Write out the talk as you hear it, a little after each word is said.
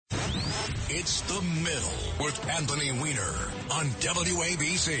It's The Middle with Anthony Weiner on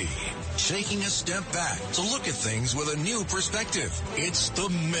WABC. Taking a step back to look at things with a new perspective. It's The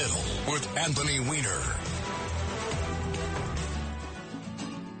Middle with Anthony Weiner.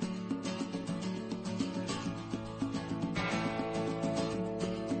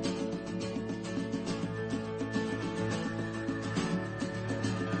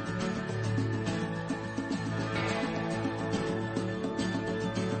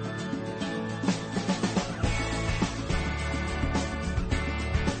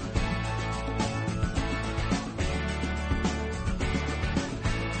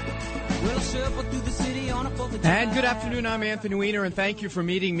 And good afternoon, I'm Anthony Weiner, and thank you for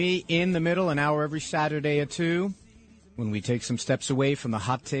meeting me in the middle, an hour every Saturday at 2, when we take some steps away from the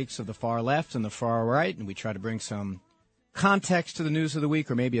hot takes of the far left and the far right, and we try to bring some context to the news of the week,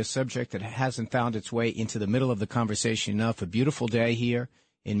 or maybe a subject that hasn't found its way into the middle of the conversation enough. A beautiful day here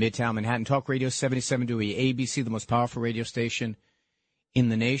in Midtown Manhattan. Talk Radio 77 WABC, the most powerful radio station in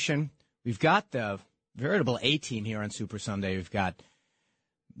the nation. We've got the veritable A-team here on Super Sunday. We've got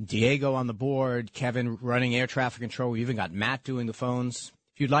Diego on the board, Kevin running air traffic control. We even got Matt doing the phones.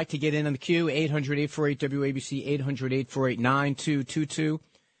 If you'd like to get in on the queue, 800-848-WABC, 800-848-9222.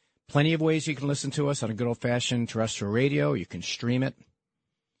 Plenty of ways you can listen to us on a good old-fashioned terrestrial radio. You can stream it.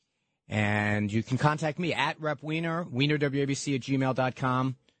 And you can contact me at Rep Weiner, WeinerWABC at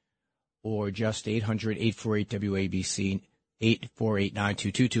gmail.com, or just 800-848-WABC,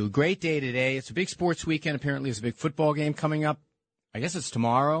 848-9222. A great day today. It's a big sports weekend. Apparently, there's a big football game coming up. I guess it's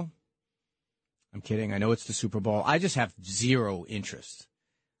tomorrow. I'm kidding. I know it's the Super Bowl. I just have zero interest.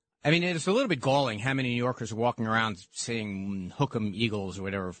 I mean, it's a little bit galling how many New Yorkers are walking around saying hook 'em Eagles or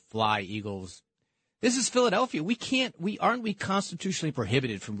whatever, fly Eagles. This is Philadelphia. Aren't we constitutionally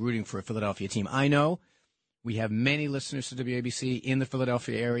prohibited from rooting for a Philadelphia team? I know we have many listeners to WABC in the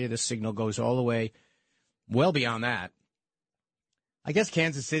Philadelphia area. This signal goes all the way well beyond that. I guess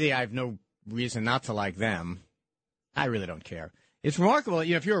Kansas City, I have no reason not to like them. I really don't care. It's remarkable.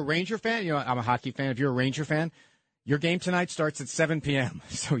 If you're a Ranger fan, I'm a hockey fan. If you're a Ranger fan, your game tonight starts at 7 p.m.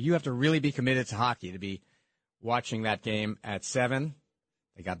 So you have to really be committed to hockey to be watching that game at 7.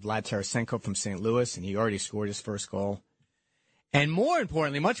 They got Vlad Tarasenko from St. Louis, and he already scored his first goal. And more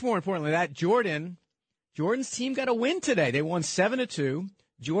importantly, much more importantly, that Jordan's team got a win today. They won 7-2.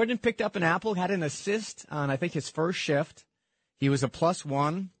 Jordan picked up an apple, had an assist on, I think, his first shift. He was a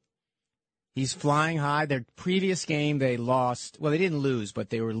 +1. He's flying high. Their previous game, they lost. Well, they didn't lose, but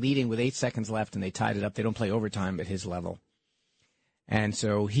they were leading with 8 seconds left, and they tied it up. They don't play overtime at his level. And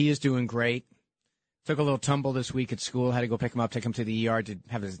so he is doing great. Took a little tumble this week at school. Had to go pick him up, take him to the ER to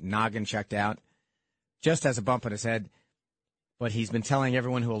have his noggin checked out. Just has a bump on his head. But he's been telling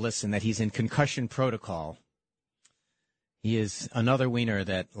everyone who will listen that he's in concussion protocol. He is another wiener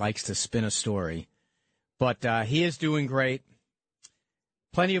that likes to spin a story. But he is doing great.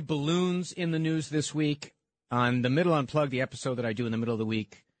 Plenty of balloons in the news this week. On the Middle Unplugged, the episode that I do in the middle of the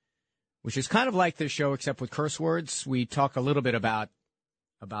week, which is kind of like this show except with curse words, we talk a little bit about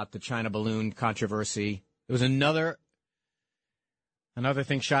the China balloon controversy. There was another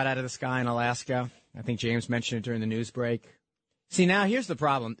thing shot out of the sky in Alaska. I think James mentioned it during the news break. See, now here's the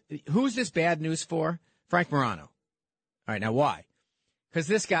problem. Who's this bad news for? Frank Morano. All right, now why? Because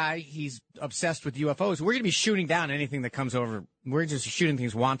this guy, he's obsessed with UFOs. We're going to be shooting down anything that comes over. We're just shooting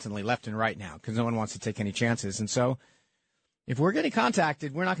things wantonly left and right now because no one wants to take any chances. And so if we're getting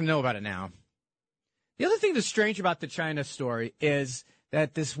contacted, we're not going to know about it now. The other thing that's strange about the China story is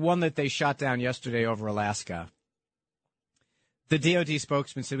that this one that they shot down yesterday over Alaska, the DOD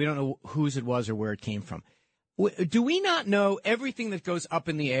spokesman said we don't know whose it was or where it came from. Do we not know everything that goes up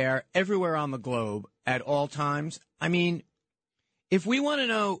in the air everywhere on the globe at all times? I mean, if we want to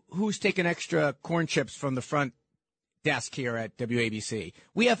know who's taking extra corn chips from the front desk here at WABC,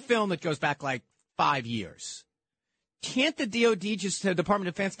 we have film that goes back like 5 years. Can't the DOD the Department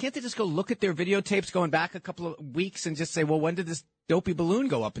of Defense, can't they just go look at their videotapes going back a couple of weeks and just say, well, when did this dopey balloon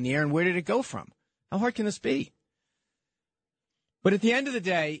go up in the air and where did it go from? How hard can this be? But at the end of the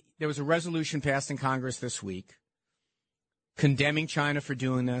day, there was a resolution passed in Congress this week condemning China for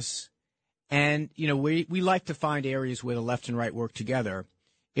doing this. And, we like to find areas where the left and right work together.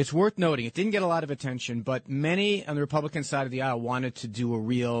 It's worth noting, it didn't get a lot of attention, but many on the Republican side of the aisle wanted to do a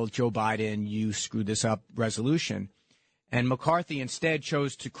real Joe Biden, you screwed this up resolution. And McCarthy instead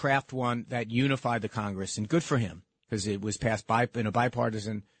chose to craft one that unified the Congress, and good for him, because it was passed in a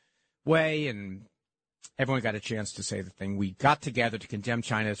bipartisan way, and everyone got a chance to say the thing. We got together to condemn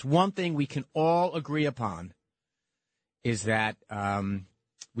China. It's one thing we can all agree upon is that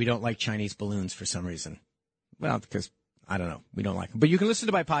we don't like Chinese balloons for some reason. Well, because I don't know. We don't like them. But you can listen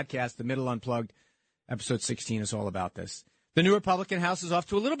to my podcast, The Middle Unplugged. Episode 16 is all about this. The new Republican House is off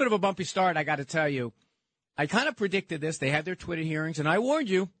to a little bit of a bumpy start, I got to tell you. I kind of predicted this. They had their Twitter hearings, and I warned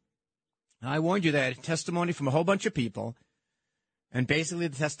you. That testimony from a whole bunch of people. And basically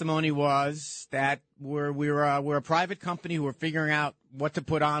the testimony was that we're a private company who are figuring out what to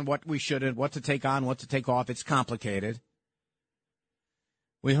put on, what we shouldn't, what to take on, what to take off. It's complicated.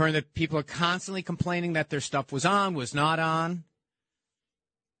 We heard that people are constantly complaining that their stuff was on, was not on.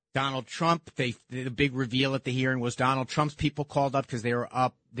 Donald Trump, the big reveal at the hearing was Donald Trump's people called up because they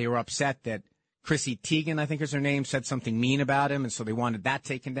were upset that Chrissy Teigen, I think is her name, said something mean about him, and so they wanted that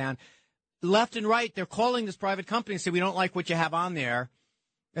taken down. Left and right, they're calling this private company and say, we don't like what you have on there.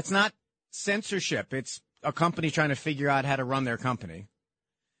 It's not censorship. It's a company trying to figure out how to run their company.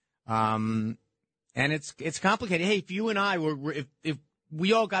 And it's complicated. Hey, if you and I if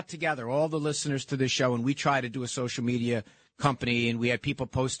we all got together, all the listeners to this show, and we tried to do a social media company, and we had people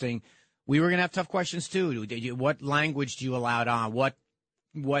posting, we were going to have tough questions too. What language do you allow it on?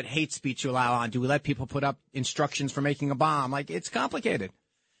 What hate speech you allow on? Do we let people put up instructions for making a bomb? Like, it's complicated.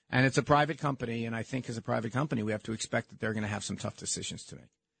 And it's a private company, and I think as a private company, we have to expect that they're going to have some tough decisions to make.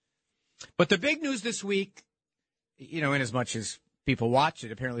 But the big news this week, in as much as people watch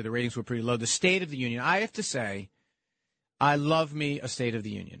it, apparently the ratings were pretty low. The State of the Union, I have to say, I love me a State of the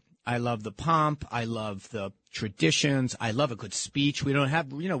Union. I love the pomp. I love the traditions. I love a good speech. We don't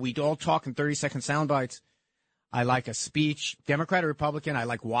have, we all talk in 30-second sound bites. I like a speech. Democrat or Republican, I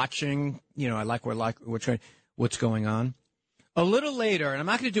like watching. I like what's going on. A little later, and I'm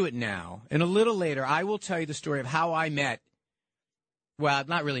not going to do it now, and a little later, I will tell you the story of how I met, well,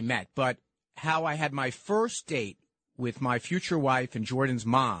 not really met, but how I had my first date with my future wife and Jordan's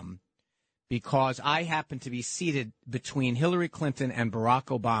mom, because I happened to be seated between Hillary Clinton and Barack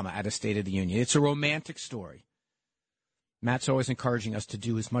Obama at a State of the Union. It's a romantic story. Matt's always encouraging us to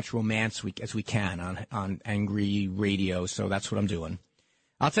do as much romance as we can on Angry Radio, so that's what I'm doing.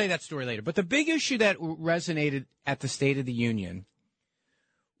 I'll tell you that story later. But the big issue that resonated at the State of the Union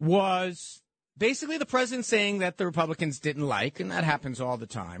was basically the president saying that the Republicans didn't like, and that happens all the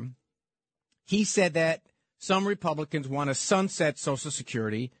time. He said that some Republicans want to sunset Social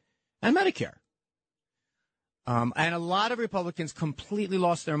Security and Medicare. And a lot of Republicans completely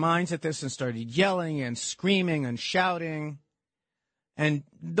lost their minds at this and started yelling and screaming and shouting. And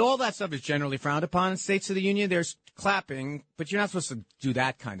all that stuff is generally frowned upon in States of the Union. There's clapping, but you're not supposed to do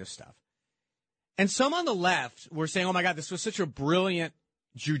that kind of stuff. And some on the left were saying, oh, my God, this was such a brilliant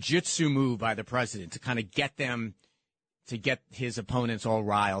jujitsu move by the president to kind of get his opponents all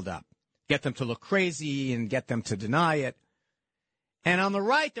riled up, get them to look crazy and get them to deny it. And on the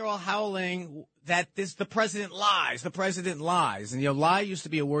right, they're all howling that the president lies. The president lies. And, lie used to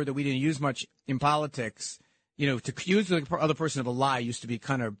be a word that we didn't use much in politics. To accuse the other person of a lie used to be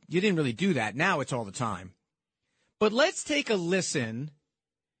you didn't really do that. Now it's all the time. But let's take a listen,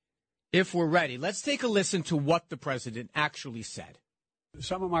 if we're ready. Let's take a listen to what the president actually said.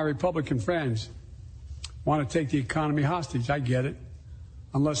 Some of my Republican friends want to take the economy hostage. I get it,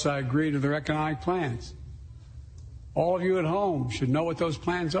 unless I agree to their economic plans. All of you at home should know what those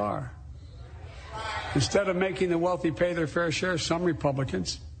plans are. Instead of making the wealthy pay their fair share, some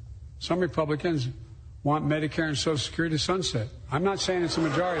Republicans want Medicare and Social Security to sunset. I'm not saying it's a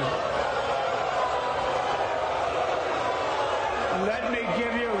majority. Let me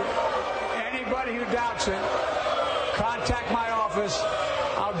give you, anybody who doubts it, contact my office.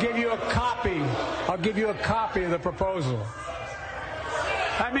 I'll give you a copy of the proposal.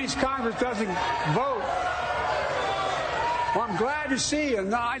 That means Congress doesn't vote. Well, I'm glad to see you.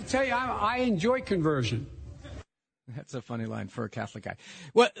 No, I tell you, I enjoy conversion. That's a funny line for a Catholic guy.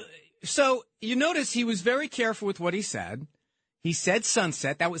 Well, so you notice he was very careful with what he said. He said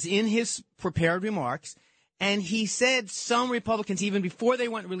sunset. That was in his prepared remarks. And he said some Republicans, even before they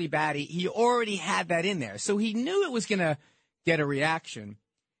went really bad, he already had that in there. So he knew it was going to get a reaction.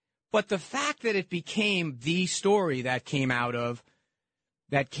 But the fact that it became the story that came out of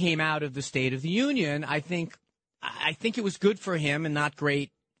the State of the Union, I think it was good for him and not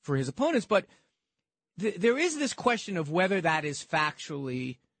great for his opponents. But there is this question of whether that is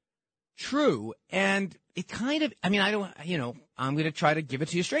factually true. And it kind of, I'm going to try to give it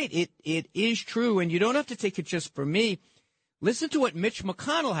to you straight. It is true, and you don't have to take it just from me. Listen to what Mitch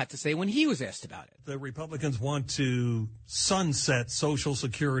McConnell had to say when he was asked about it. The Republicans want to sunset Social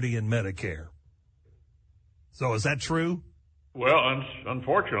Security and Medicare. So is that true? Well,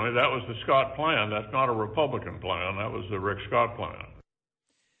 unfortunately, that was the Scott plan. That's not a Republican plan. That was the Rick Scott plan.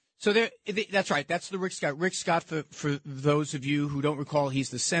 So that's right. That's the Rick Scott. Rick Scott, for those of you who don't recall,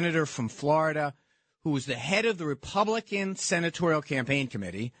 he's the senator from Florida who was the head of the Republican Senatorial Campaign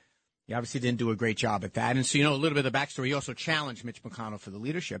Committee. He obviously didn't do a great job at that. And so, you know, a little bit of the backstory. He also challenged Mitch McConnell for the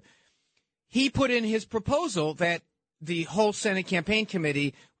leadership. He put in his proposal that the whole Senate Campaign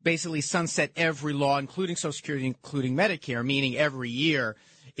Committee basically sunset every law, including Social Security, including Medicare, meaning every year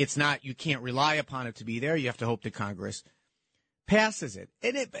it's not, you can't rely upon it to be there. You have to hope that Congress passes it.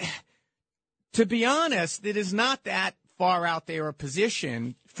 And to be honest, it is not that far out there a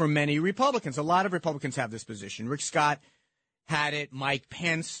position for many Republicans. A lot of Republicans have this position. Rick Scott had it. Mike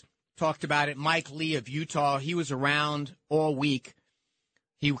Pence talked about it. Mike Lee of Utah, he was around all week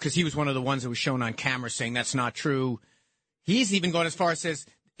because he was one of the ones that was shown on camera saying that's not true. He's even gone as far as says,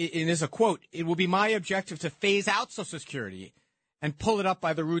 and there's a quote, "It will be my objective to phase out Social Security and pull it up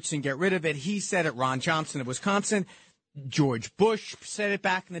by the roots and get rid of it." He said it. Ron Johnson of Wisconsin. George Bush said it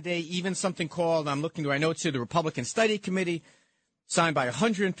back in the day. Even something called, I'm looking through, I know it's here, the Republican Study Committee, signed by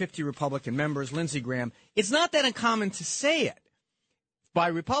 150 Republican members, Lindsey Graham. It's not that uncommon to say it by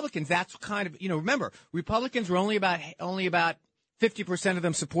Republicans. That's kind of, you know, remember, Republicans were only about 50% of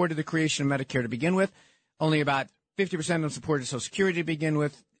them supported the creation of Medicare to begin with. Only about 50% of them supported Social Security to begin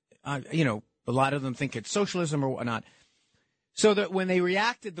with. You know, a lot of them think it's socialism or whatnot. So that when they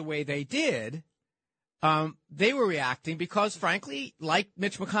reacted the way they did, they were reacting because, frankly, like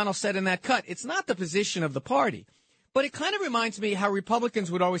Mitch McConnell said in that cut, it's not the position of the party. But it kind of reminds me how Republicans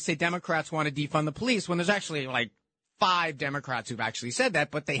would always say Democrats want to defund the police when there's actually like 5 Democrats who've actually said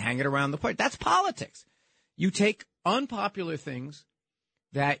that, but they hang it around the party. That's politics. You take unpopular things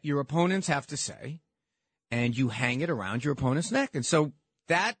that your opponents have to say, and you hang it around your opponent's neck. And so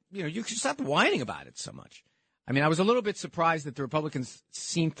that, you know, you should stop whining about it so much. I mean, I was a little bit surprised that the Republicans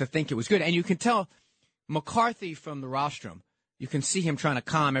seemed to think it was good. And you can tell McCarthy from the rostrum, you can see him trying to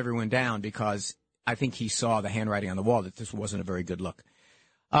calm everyone down because I think he saw the handwriting on the wall that this wasn't a very good look.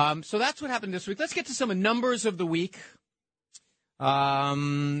 So that's what happened this week. Let's get to some numbers of the week.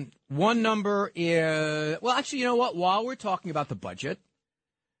 One number is, well, actually, you know what? While we're talking about the budget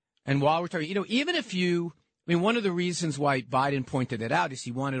and while we're talking, you know, even if you, I mean, one of the reasons why Biden pointed it out is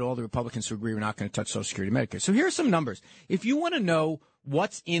he wanted all the Republicans to agree we're not going to touch Social Security and Medicare. So here are some numbers. If you want to know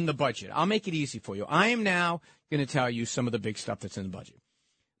what's in the budget, I'll make it easy for you. I am now going to tell you some of the big stuff that's in the budget.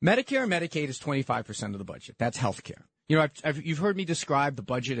 Medicare and Medicaid is 25% of the budget. That's health care. You know, you've heard me describe the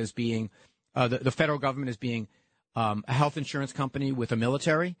budget as being, the federal government as being a health insurance company with a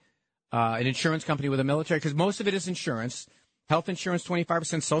military, an insurance company with a military, because most of it is insurance. Health insurance,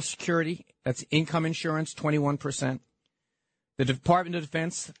 25%. Social Security, that's income insurance, 21%. The Department of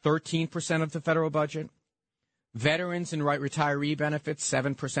Defense, 13% of the federal budget. Veterans and retiree benefits,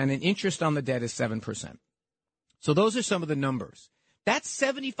 7%. And interest on the debt is 7%. So those are some of the numbers. That's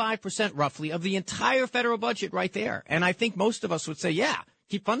 75% roughly of the entire federal budget right there. And I think most of us would say, yeah,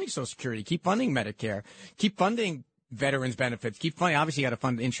 keep funding Social Security, keep funding Medicare, keep funding veterans benefits, keep funding. Obviously, you got to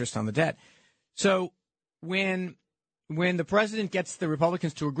fund interest on the debt. So when the president gets the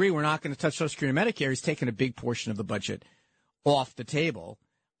Republicans to agree we're not going to touch Social Security and Medicare, he's taken a big portion of the budget off the table,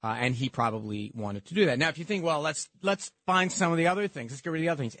 and he probably wanted to do that. Now, if you think, well, let's find some of the other things. Let's get rid of the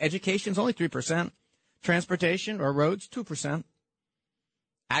other things. Education's only 3%. Transportation or roads, 2%.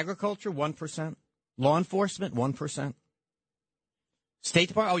 Agriculture, 1%. Law enforcement, 1%. State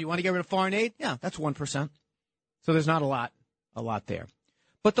Department, oh, you want to get rid of foreign aid? Yeah, that's 1%. So there's not a lot there.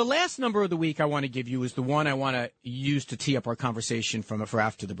 But the last number of the week I want to give you is the one I want to use to tee up our conversation for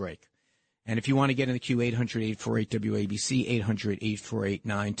after the break. And if you want to get in the queue, 800-848-WABC,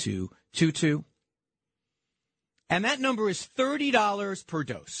 800-848-9222. And that number is $30 per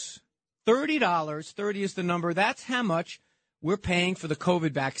dose. $30, 30 is the number. That's how much we're paying for the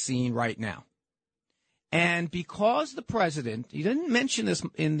COVID vaccine right now. And because the president, he didn't mention this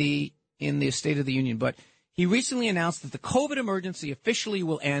in the State of the Union, but he recently announced that the COVID emergency officially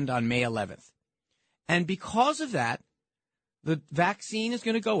will end on May 11th. And because of that, the vaccine is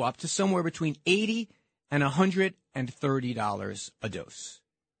going to go up to somewhere between $80 and $130 a dose.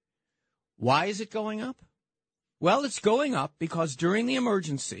 Why is it going up? Well, it's going up because during the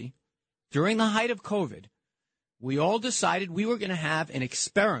emergency, during the height of COVID, we all decided we were going to have an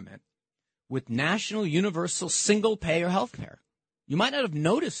experiment with national universal single-payer health care. You might not have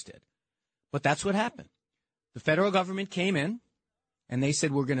noticed it, but that's what happened. The federal government came in, and they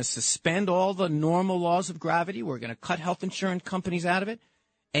said we're going to suspend all the normal laws of gravity. We're going to cut health insurance companies out of it.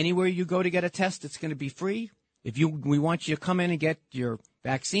 Anywhere you go to get a test, it's going to be free. We want you to come in and get your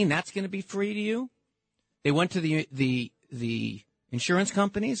vaccine, that's going to be free to you. They went to the insurance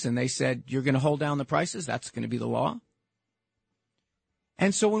companies, and they said, you're going to hold down the prices. That's going to be the law.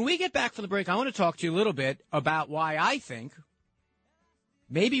 And so when we get back from the break, I want to talk to you a little bit about why I think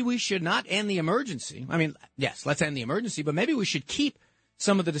maybe we should not end the emergency. I mean, yes, let's end the emergency, but maybe we should keep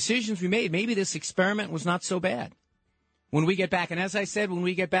some of the decisions we made. Maybe this experiment was not so bad. When we get back, and as I said, when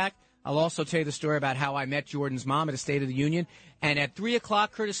we get back, I'll also tell you the story about how I met Jordan's mom at a State of the Union. And at 3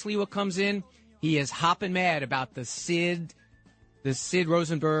 o'clock, Curtis Lewa comes in. He is hopping mad about the Sid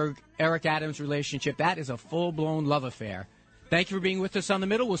Rosenberg, Eric Adams relationship. That is a full-blown love affair. Thank you for being with us on The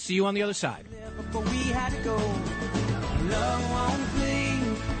Middle. We'll see you on the other side. Before we had to go, love won't play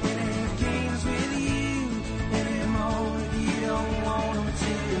any games with you anymore if you don't want them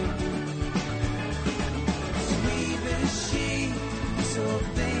to. Sweet little she, this whole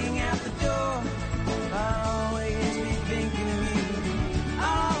thing out the door. I'll always be thinking of you.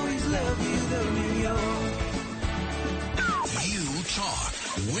 I'll always love you, though New York. You talk,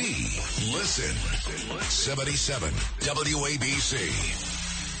 we listen. 77 WABC.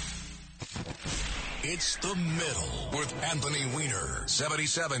 It's The Middle with Anthony Weiner.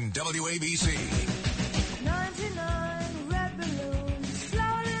 77 WABC. 99 red balloons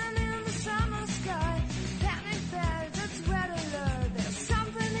floating in the summer sky. Panic bells, it's red alert. There's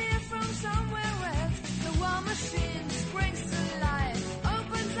something here from somewhere else. The war machine springs to life,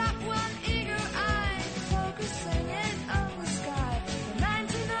 opens up one eager eye, focusing in on the sky. The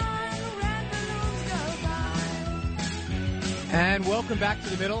 99 red balloons go by. And welcome back to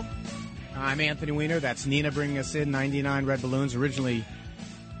The Middle. I'm Anthony Weiner. That's Nina bringing us in 99 red balloons, originally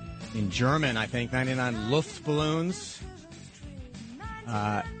in German, I think, 99 Luftballons.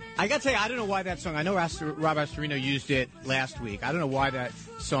 I got to tell you, I don't know why that song, I know Rob Astorino used it last week. I don't know why that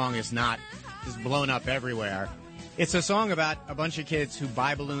song is not just blown up everywhere. It's a song about a bunch of kids who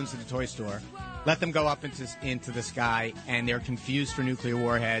buy balloons at the toy store, let them go up into the sky, and they're confused for nuclear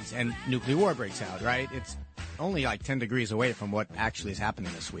warheads, and nuclear war breaks out, right? It's only like 10 degrees away from what actually is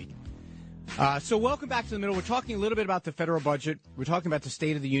happening this week. So welcome back to The Middle. We're talking a little bit about the federal budget. We're talking about the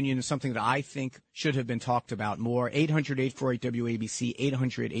State of the Union, and something that I think should have been talked about more. 800-848-WABC,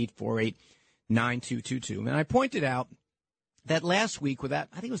 800-848-9222. And I pointed out that last week, I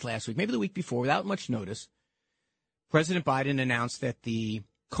think it was last week, maybe the week before, without much notice, President Biden announced that the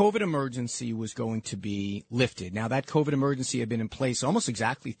COVID emergency was going to be lifted. Now, that COVID emergency had been in place almost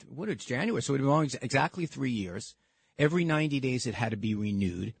exactly, it's January, so it had been exactly 3 years. Every 90 days it had to be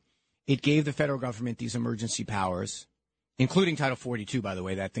renewed. It gave the federal government these emergency powers, including Title 42, by the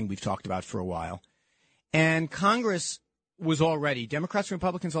way, that thing we've talked about for a while. And Congress was all ready. Democrats and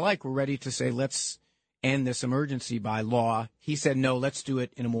Republicans alike were ready to say, let's end this emergency by law. He said, no, let's do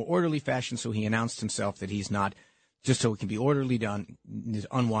it in a more orderly fashion. So he announced himself that he's not, just so it can be orderly done,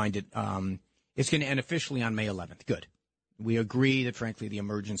 unwind it. It's going to end officially on May 11th. Good. We agree that, frankly, the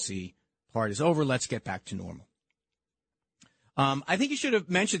emergency part is over. Let's get back to normal. I think you should have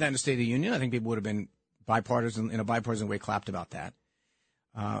mentioned that in the State of the Union. I think people would have been in a bipartisan way, clapped about that.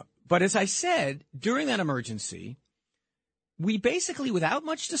 But as I said, during that emergency, we basically, without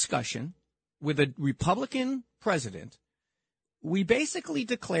much discussion, with a Republican president, we basically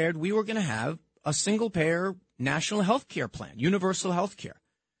declared we were going to have a single-payer national health care plan, universal health care.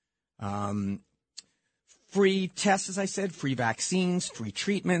 Free tests, as I said, free vaccines, free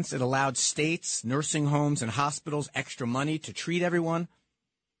treatments. It allowed states, nursing homes, and hospitals extra money to treat everyone.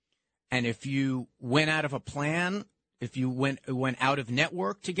 And if you went out of a plan, if you went out of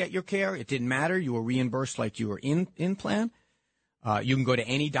network to get your care, it didn't matter. You were reimbursed like you were in plan. You can go to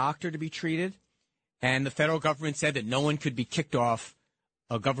any doctor to be treated. And the federal government said that no one could be kicked off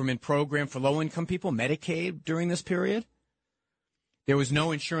a government program for low-income people, Medicaid, during this period. There was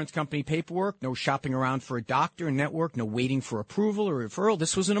no insurance company paperwork, no shopping around for a doctor and network, no waiting for approval or referral.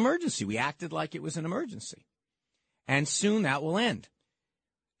 This was an emergency. We acted like it was an emergency. And soon that will end.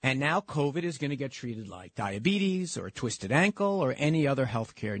 And now COVID is going to get treated like diabetes or a twisted ankle or any other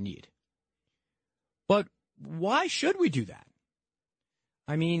health care need. But why should we do that?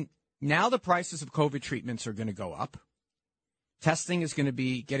 I mean, now the prices of COVID treatments are going to go up. Getting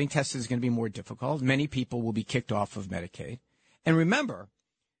tested is going to be more difficult. Many people will be kicked off of Medicaid. And remember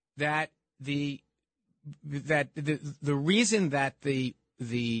that the reason that the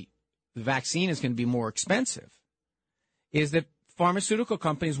vaccine is going to be more expensive is that pharmaceutical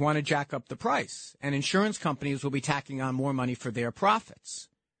companies want to jack up the price, and insurance companies will be tacking on more money for their profits.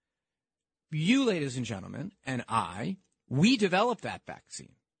 You, ladies and gentlemen, and we developed that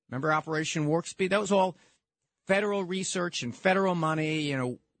vaccine. Remember Operation Warp Speed? That was all federal research and federal money.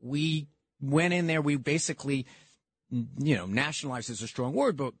 We went in there. We basically, nationalized is a strong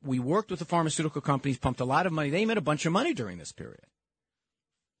word, but we worked with the pharmaceutical companies, pumped a lot of money. They made a bunch of money during this period.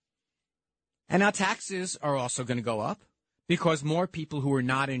 And now taxes are also going to go up because more people who are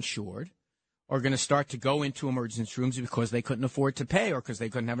not insured are going to start to go into emergency rooms because they couldn't afford to pay or because they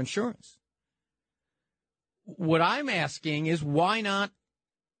couldn't have insurance. What I'm asking is why not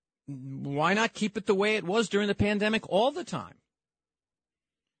keep it the way it was during the pandemic all the time?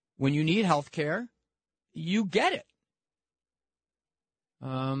 When you need health care, you get it.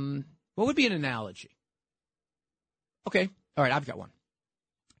 What would be an analogy? Okay, all right, I've got one.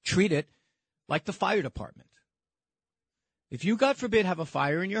 Treat it like the fire department. If you, God forbid, have a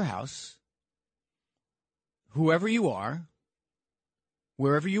fire in your house, whoever you are,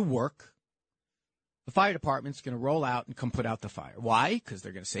 wherever you work, the fire department's going to roll out and come put out the fire. Why? Because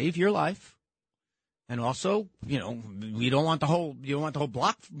they're going to save your life. And also, you don't want the whole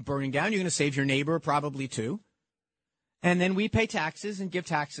block burning down. You're going to save your neighbor probably too. And then we pay taxes and give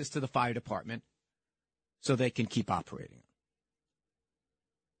taxes to the fire department so they can keep operating.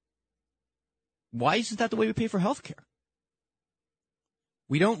 Why isn't that the way we pay for health care?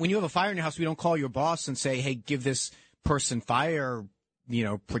 When you have a fire in your house, we don't call your boss and say, hey, give this person fire,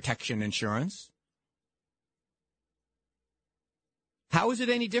 protection insurance. How is it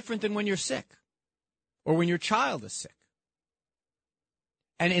any different than when you're sick or when your child is sick?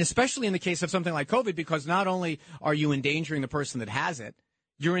 And especially in the case of something like COVID, because not only are you endangering the person that has it,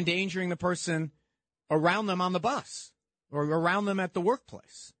 you're endangering the person around them on the bus or around them at the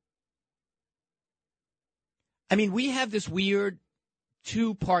workplace. I mean, we have this weird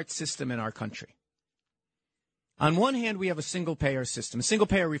two-part system in our country. On one hand, we have a single-payer system. A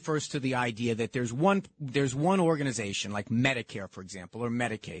single-payer refers to the idea that there's one organization, like Medicare, for example, or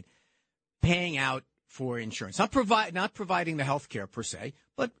Medicaid, paying out for insurance. Not providing the health care, per se,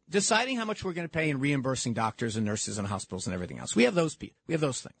 but deciding how much we're going to pay and reimbursing doctors and nurses and hospitals and everything else. We have those people. We have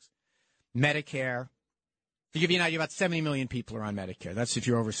those things. Medicare. To give you an idea, about 70 million people are on Medicare. That's if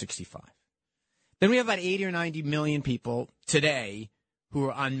you're over 65. Then we have about 80 or 90 million people today who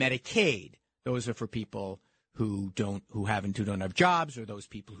are on Medicaid. Those are for people who don't have jobs, or those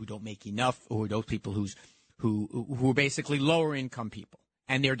people who don't make enough, or those people who are basically lower income people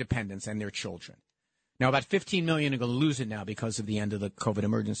and their dependents and their children. Now, about 15 million are going to lose it now because of the end of the COVID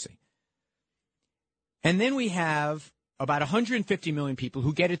emergency. And then we have about 150 million people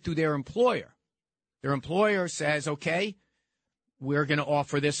who get it through their employer. Their employer says, okay, we're going to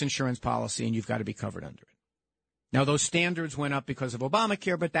offer this insurance policy and you've got to be covered under it. Now, those standards went up because of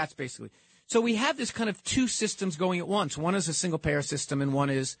Obamacare, but that's basically. So we have this kind of two systems going at once. One is a single-payer system and one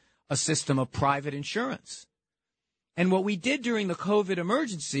is a system of private insurance. And what we did during the COVID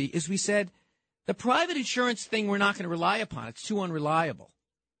emergency is we said, the private insurance thing we're not going to rely upon. It's too unreliable.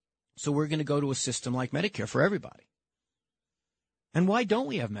 So we're going to go to a system like Medicare for everybody. And why don't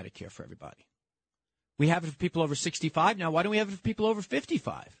we have Medicare for everybody? We have it for people over 65 now. Why don't we have it for people over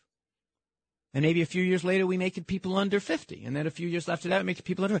 55? And maybe a few years later, we make it people under 50. And then a few years after that, we make it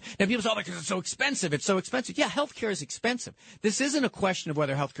people under 50. Now, people say, oh, because it's so expensive. It's so expensive. Yeah, healthcare is expensive. This isn't a question of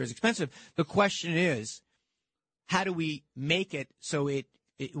whether healthcare is expensive. The question is, how do we make it so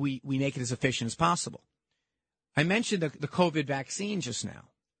we make it as efficient as possible? I mentioned the COVID vaccine just now.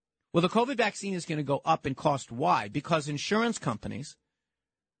 Well, the COVID vaccine is going to go up in cost. Why? Because insurance companies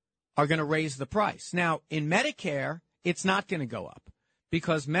are going to raise the price. Now, in Medicare, it's not going to go up.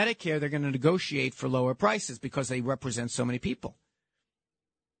 Because Medicare, they're going to negotiate for lower prices because they represent so many people.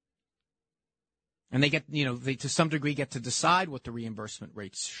 And they get, they to some degree get to decide what the reimbursement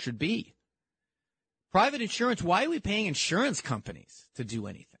rates should be. Private insurance, why are we paying insurance companies to do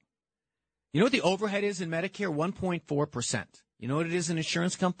anything? You know what the overhead is in Medicare? 1.4%. You know what it is in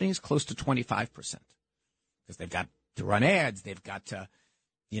insurance companies? Close to 25%. Because they've got to run ads. They've got to,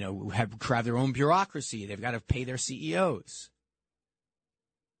 have their own bureaucracy. They've got to pay their CEOs.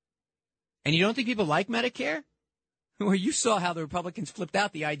 And you don't think people like Medicare? Well, you saw how the Republicans flipped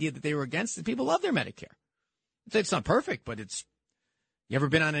out the idea that they were against it. People love their Medicare. It's not perfect, but it's. You ever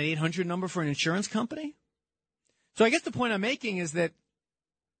been on an 800 number for an insurance company? So I guess the point I'm making is that,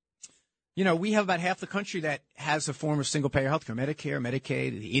 we have about half the country that has a form of single-payer health care. Medicare,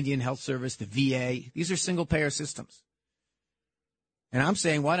 Medicaid, the Indian Health Service, the VA. These are single-payer systems. And I'm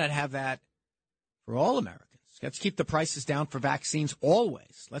saying, why not have that for all Americans? Let's keep the prices down for vaccines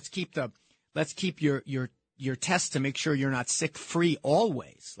always. Let's keep your tests to make sure you're not sick free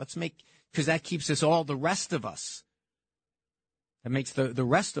always. Because that keeps us all, the rest of us. That makes the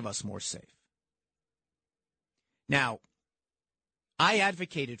rest of us more safe. Now, I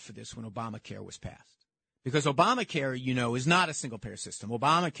advocated for this when Obamacare was passed. Because Obamacare, is not a single payer system.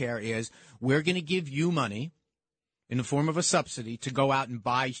 Obamacare is, we're going to give you money in the form of a subsidy to go out and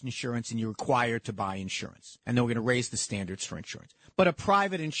buy insurance, and you're required to buy insurance. And then we're going to raise the standards for insurance. But a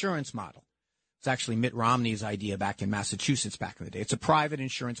private insurance model. It's actually Mitt Romney's idea back in Massachusetts back in the day. It's a private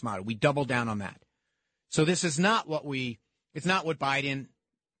insurance model. We doubled down on that. So this is not it's not what Biden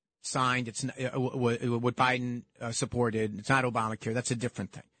signed. It's not, what Biden supported. It's not Obamacare. That's a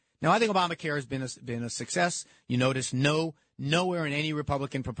different thing. Now, I think Obamacare has been a success. You notice nowhere in any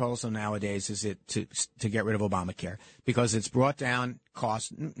Republican proposal nowadays is it to get rid of Obamacare, because it's brought down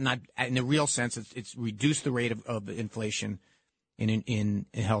costs. Not in the real sense, it's reduced the rate of inflation in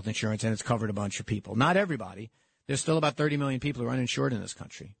health insurance, and it's covered a bunch of people. Not everybody. There's still about 30 million people who are uninsured in this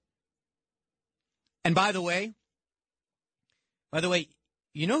country. And by the way,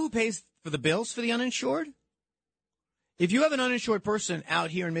 you know who pays for the bills for the uninsured? If you have an uninsured person out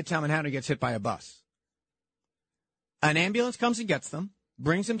here in Midtown Manhattan who gets hit by a bus, an ambulance comes and gets them,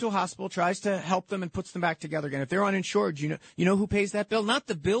 brings them to a hospital, tries to help them, and puts them back together again. If they're uninsured, you know who pays that bill? Not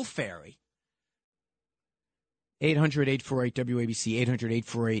the bill fairy. 800-848-WABC,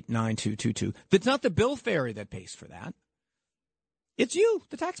 800-848-9222. It's not the bill fairy that pays for that. It's you,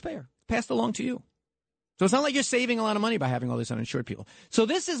 the taxpayer. It's passed along to you. So it's not like you're saving a lot of money by having all these uninsured people. So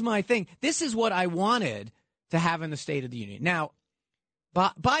this is my thing. This is what I wanted to have in the State of the Union. Now,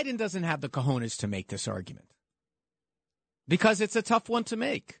 Biden doesn't have the cojones to make this argument because it's a tough one to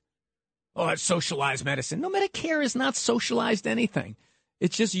make. Oh, it's socialized medicine. No, Medicare is not socialized anything.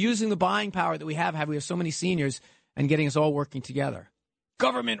 It's just using the buying power that we have so many seniors and getting us all working together.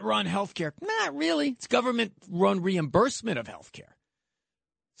 Government-run health care. Not really. It's government-run reimbursement of health care.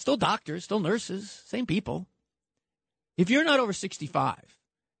 Still doctors, still nurses, same people. If you're not over 65,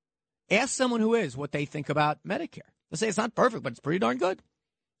 ask someone who is what they think about Medicare. They'll say it's not perfect, but it's pretty darn good.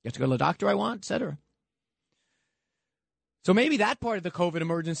 You have to go to the doctor I want, et cetera. So maybe that part of the COVID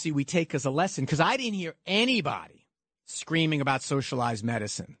emergency we take as a lesson, because I didn't hear anybody screaming about socialized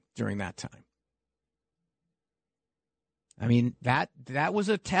medicine during that time. I mean, that was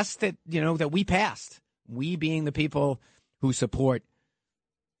a test that we passed. We being the people who support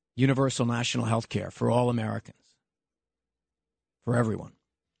universal national health care for all Americans, for everyone.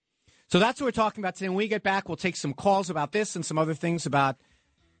 So that's what we're talking about today. When we get back, we'll take some calls about this and some other things about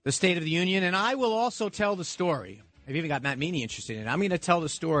the State of the Union. And I will also tell the story. I've even got Matt Meany interested in it. I'm going to tell the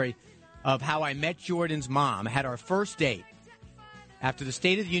story of how I met Jordan's mom, had our first date after the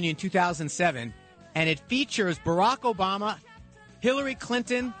State of the Union 2007. And it features Barack Obama, Hillary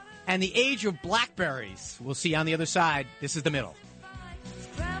Clinton, and the age of BlackBerries. We'll see you on the other side. This is The Middle.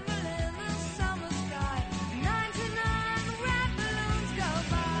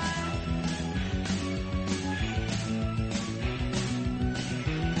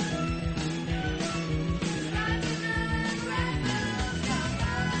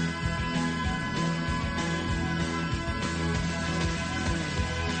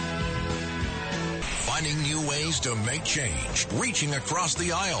 Finding new ways to make change, reaching across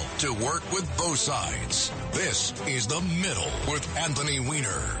the aisle to work with both sides. This is The Middle with Anthony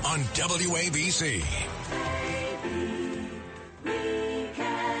Weiner on WABC.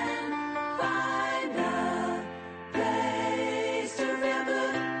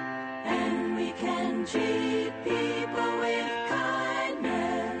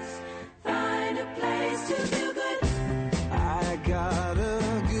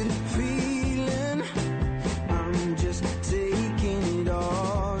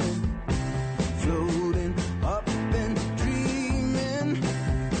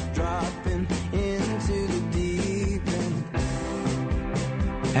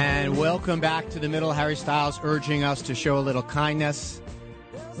 Welcome back to The Middle. Harry Styles urging us to show a little kindness.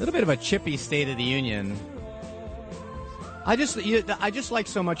 A little bit of a chippy State of the Union. I just like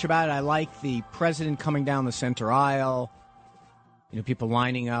so much about it. I like the president coming down the center aisle. People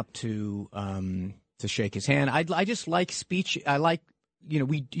lining up to shake his hand. I just like speech. I like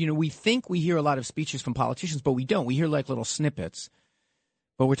we think we hear a lot of speeches from politicians, but we don't. We hear like little snippets.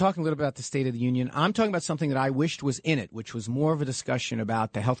 But we're talking a little bit about the State of the Union. I'm talking about something that I wished was in it, which was more of a discussion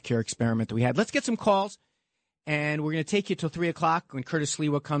about the healthcare experiment that we had. Let's get some calls, and we're going to take you till 3 o'clock when Curtis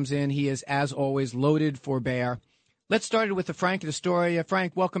Sliwa comes in. He is, as always, loaded for bear. Let's start it with the Frank of the story.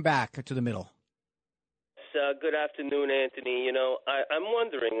 Frank, welcome back to The Middle. Good afternoon, Anthony. I'm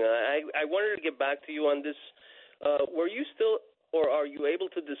wondering, I wanted to get back to you on this. Were you still, or are you able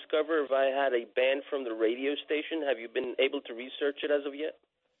to discover if I had a ban from the radio station? Have you been able to research it as of yet?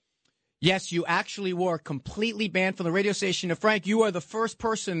 Yes, you actually were completely banned from the radio station. Now, Frank, you are the first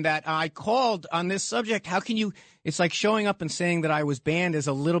person that I called on this subject. How can you – it's like showing up and saying that I was banned is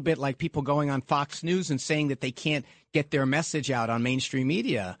a little bit like people going on Fox News and saying that they can't get their message out on mainstream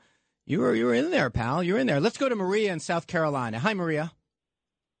media. You were in there, pal. You're in there. Let's go to Maria in South Carolina. Hi, Maria.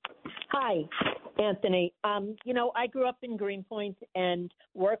 Hi. Anthony, I grew up in Greenpoint and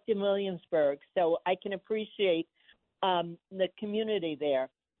worked in Williamsburg, so I can appreciate the community there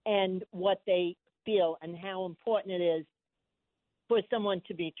and what they feel and how important it is for someone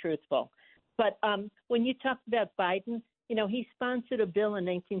to be truthful. But when you talk about Biden, he sponsored a bill in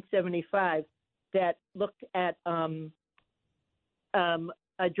 1975 that looked at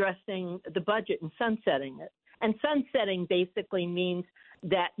addressing the budget and sunsetting it. And sunsetting basically means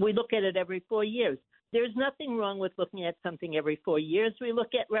that we look at it every 4 years. There's nothing wrong with looking at something every 4 years. We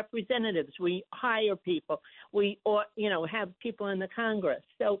look at representatives. We hire people. We have people in the Congress.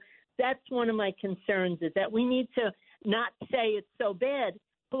 So that's one of my concerns, is that we need to not say it's so bad.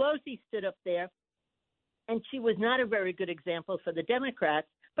 Pelosi stood up there, and she was not a very good example for the Democrats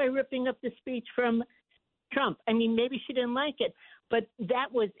by ripping up the speech from Trump. I mean, maybe she didn't like it, but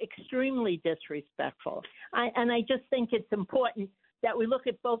that was extremely disrespectful. And I just think it's important that we look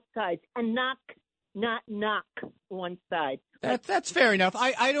at both sides and not knock one side. That's fair enough.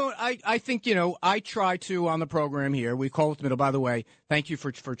 I think, I try to on the program here. We call it the middle. By the way, thank you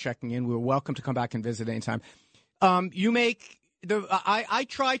for checking in. We're welcome to come back and visit anytime. I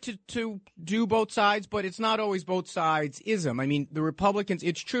try to do both sides, but it's not always both sides-ism. I mean, the Republicans,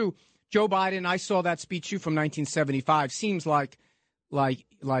 it's true. Joe Biden, I saw that speech too from 1975. Seems like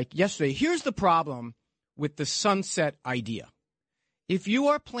yesterday. Here's the problem with the sunset idea. If you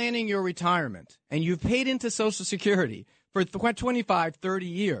are planning your retirement and you've paid into Social Security for 25, 30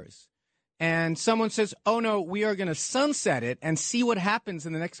 years, and someone says, oh, no, we are going to sunset it and see what happens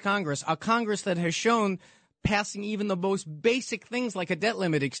in the next Congress, a Congress that has shown passing even the most basic things like a debt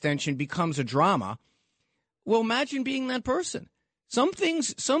limit extension becomes a drama, well, imagine being that person. Some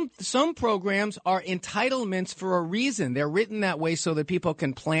things, some programs are entitlements for a reason. They're written that way so that people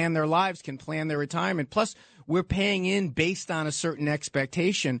can plan their lives, can plan their retirement. Plus, we're paying in based on a certain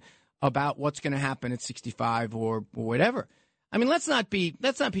expectation about what's going to happen at 65 or whatever. I mean, let's not be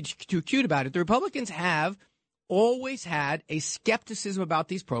too cute about it. The Republicans have always had a skepticism about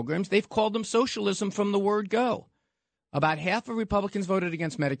these programs. They've called them socialism from the word go. About half of Republicans voted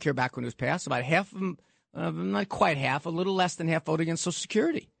against Medicare back when it was passed. About half of them, not quite half, a little less than half, voted against Social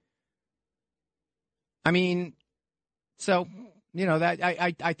Security. I mean, so, that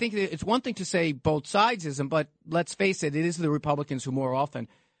I think it's one thing to say both sides ism, but let's face it, it is the Republicans who more often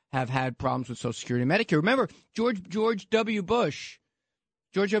have had problems with Social Security and Medicare. Remember, George W. Bush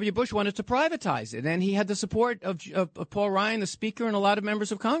wanted to privatize it, and he had the support of Paul Ryan, the Speaker, and a lot of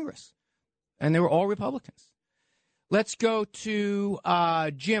members of Congress. And they were all Republicans. Let's go to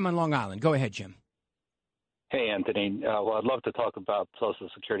Jim on Long Island. Go ahead, Jim. Hey, Anthony. Well, I'd love to talk about Social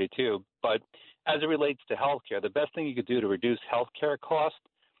Security, too. But as it relates to health care, the best thing you could do to reduce health care costs,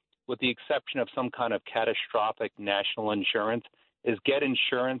 with the exception of some kind of catastrophic national insurance, is get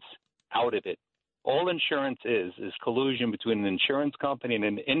insurance out of it. All insurance is collusion between an insurance company and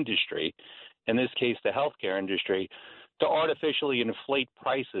an industry, in this case the healthcare industry, to artificially inflate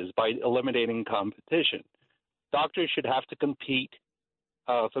prices by eliminating competition. Doctors should have to compete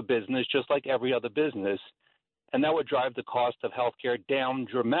for business just like every other business, and that would drive the cost of healthcare down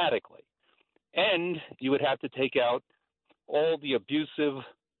dramatically. And you would have to take out all the abusive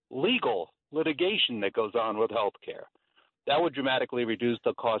legal litigation that goes on with healthcare. That would dramatically reduce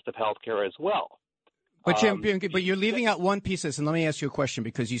the cost of healthcare as well. But Jim, but you're leaving out one piece of this, and let me ask you a question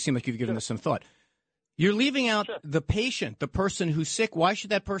because you seem like you've given this some thought. You're leaving out the patient, the person who's sick. Why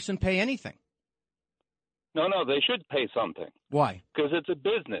should that person pay anything? No, they should pay something. Why? Because it's a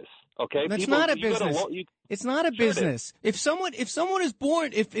business. Okay, that's not a business. It's not a business. If someone is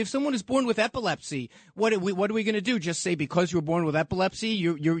born with epilepsy, what are we going to do? Just say because you were born with epilepsy,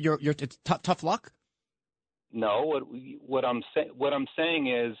 you're tough luck? No, what I'm saying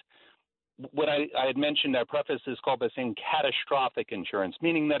is, what I had mentioned, I preface this call by saying catastrophic insurance,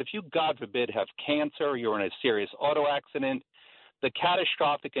 meaning that if you, God forbid, have cancer, you're in a serious auto accident, the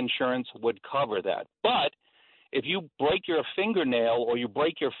catastrophic insurance would cover that. But if you break your fingernail or you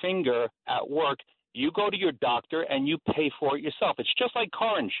break your finger at work, you go to your doctor and you pay for it yourself. It's just like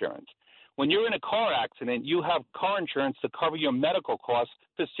car insurance. When you're in a car accident, you have car insurance to cover your medical costs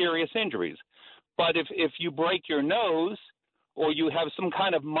for serious injuries. But if you break your nose or you have some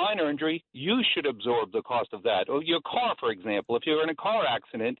kind of minor injury, you should absorb the cost of that. Or your car, for example, if you're in a car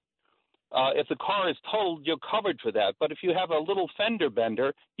accident, if the car is totaled, you're covered for that. But if you have a little fender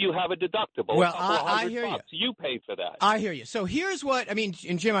bender, you have a deductible. Well, I hear you. You pay for that. I hear you. So here's what, and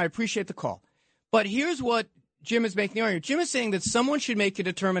Jim, I appreciate the call. But here's what Jim is making the argument. Jim is saying that someone should make a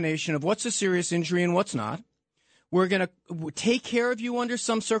determination of what's a serious injury and what's not. We're going to take care of you under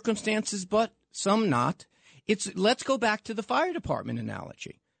some circumstances, but some not. Let's go back to the fire department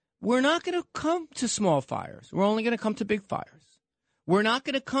analogy. we're not going to come to small fires. We're only going to come to big fires. We're not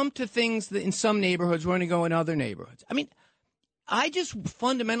going to come to things that in some neighborhoods, we're going to go in other neighborhoods. I mean, I just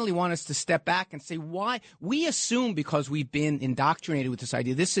fundamentally want us to step back and say why we assume, because we've been indoctrinated with this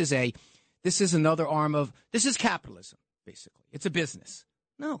idea, this is another arm of, this is capitalism, basically. It's a business.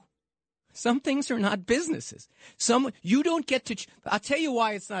 No. Some things are not businesses. You don't get to, I'll tell you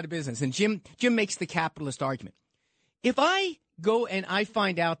why it's not a business. And Jim makes the capitalist argument. If I go and I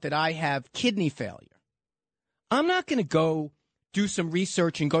find out that I have kidney failure, I'm not going to go do some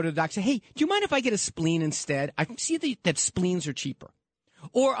research and go to the doctor and say, hey, do you mind if I get a spleen instead? I can see that spleens are cheaper.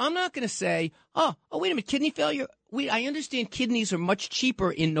 Or I'm not going to say, oh, wait a minute, kidney failure? I understand kidneys are much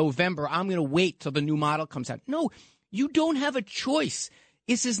cheaper in November. I'm going to wait till the new model comes out. No, you don't have a choice.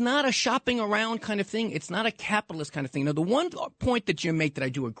 This is not a shopping around kind of thing. It's not a capitalist kind of thing. Now, the one point that Jim made that I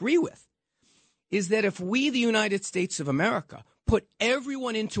do agree with is that if we, the United States of America, put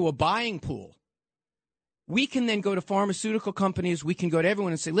everyone into a buying pool, we can then go to pharmaceutical companies, we can go to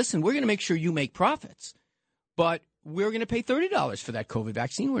everyone and say, listen, we're going to make sure you make profits, but we're going to pay $30 for that COVID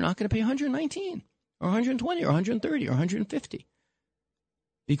vaccine. We're not going to pay $119 or $120 or $130 or $150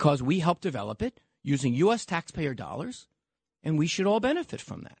 because we helped develop it using U.S. taxpayer dollars, and we should all benefit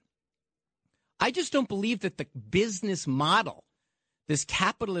from that. I just don't believe that the business model, this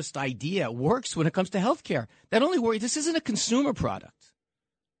capitalist idea, works when it comes to healthcare. That only worries. This isn't a consumer product.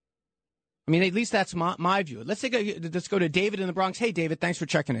 I mean, at least that's my view. Let's go to David in the Bronx. Hey, David, thanks for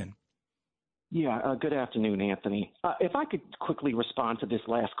checking in. Yeah, good afternoon, Anthony. If I could quickly respond to this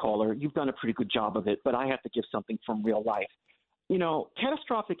last caller, you've done a pretty good job of it, but I have to give something from real life. You know,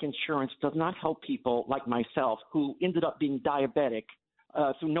 catastrophic insurance does not help people like myself who ended up being diabetic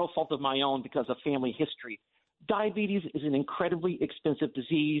through no fault of my own because of family history. Diabetes is an incredibly expensive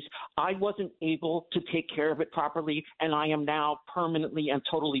disease. I wasn't able to take care of it properly, and I am now permanently and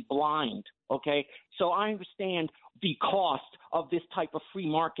totally blind, okay? So I understand the cost of this type of free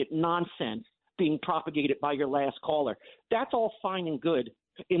market nonsense being propagated by your last caller. That's all fine and good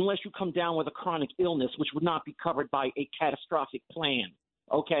unless you come down with a chronic illness, which would not be covered by a catastrophic plan,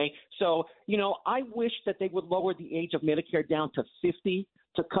 okay? So, you know, I wish that they would lower the age of Medicare down to 50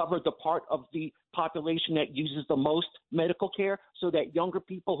 to cover the part of the population that uses the most medical care so that younger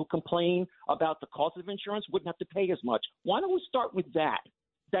people who complain about the cost of insurance wouldn't have to pay as much. Why don't we start with that?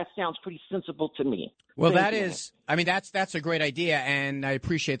 That sounds pretty sensible to me. Well, that's a great idea, and I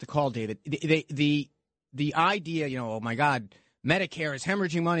appreciate the call, David. The idea, you know, oh, my God, Medicare is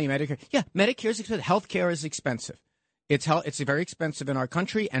hemorrhaging money. Medicare is expensive. Healthcare is expensive. It's very expensive in our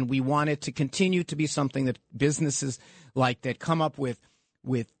country, and we want it to continue to be something that businesses like that come up with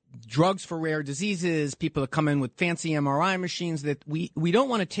drugs for rare diseases, people that come in with fancy MRI machines that we don't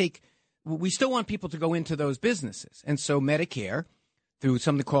want to take. We still want people to go into those businesses. And so Medicare, through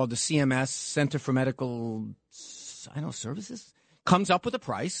something called the CMS, Center for Medical Services, comes up with a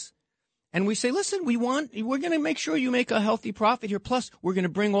price. And we say, listen, we're going to make sure you make a healthy profit here. Plus, we're going to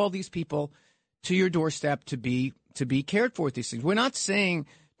bring all these people to your doorstep to be cared for with these things. We're not saying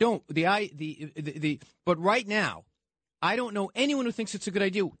don't. But right now, I don't know anyone who thinks it's a good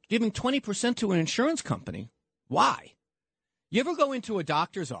idea giving 20% to an insurance company. Why? You ever go into a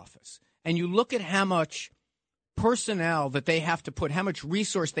doctor's office and you look at how much personnel that they have to put, how much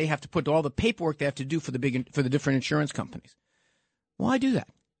resource they have to put, all the paperwork they have to do for the different insurance companies? Why do that?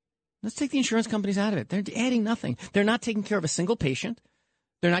 Let's take the insurance companies out of it. They're adding nothing. They're not taking care of a single patient.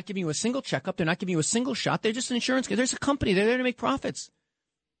 They're not giving you a single checkup. They're not giving you a single shot. They're just an insurance company. There's a company. They're there to make profits.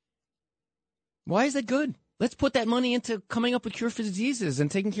 Why is that good? Let's put that money into coming up with cure for diseases and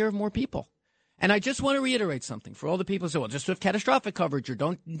taking care of more people. And I just want to reiterate something for all the people who say, well, just have catastrophic coverage or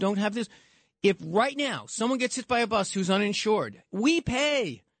don't have this. If right now someone gets hit by a bus who's uninsured, we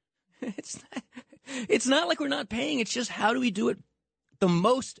pay. It's not like we're not paying. It's just how do we do it the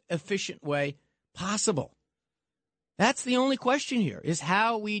most efficient way possible? That's the only question here, is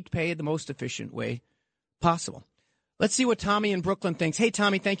how we pay the most efficient way possible. Let's see what Tommy in Brooklyn thinks. Hey,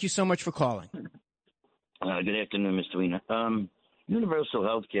 Tommy, thank you so much for calling. Good afternoon, Mr. Wiener. Universal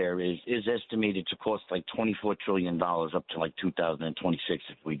health care is estimated to cost like $24 trillion up to like 2026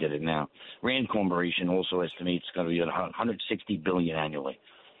 if we did it now. Rand Corporation also estimates it's going to be $160 billion annually.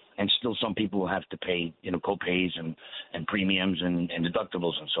 And still some people will have to pay, co-pays and premiums and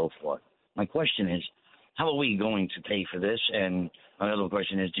deductibles and so forth. My question is, how are we going to pay for this? And another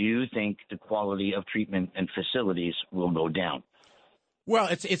question is, do you think the quality of treatment and facilities will go down? Well,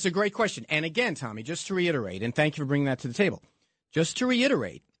 it's a great question. And again, Tommy, just to reiterate, and thank you for bringing that to the table. Just to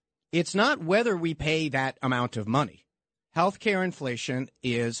reiterate, it's not whether we pay that amount of money. Healthcare inflation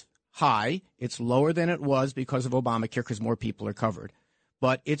is high. It's lower than it was because of Obamacare because more people are covered.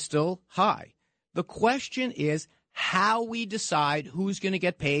 but it's still high. The question is how we decide who's going to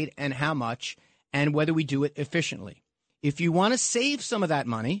get paid and how much and whether we do it efficiently. If you want to save some of that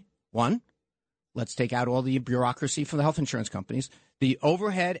money, one, let's take out all the bureaucracy from the health insurance companies. The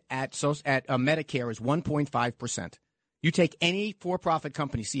overhead at Medicare is 1.5%. You take any for-profit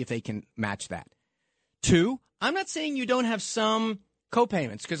company, see if they can match that. Two, I'm not saying you don't have some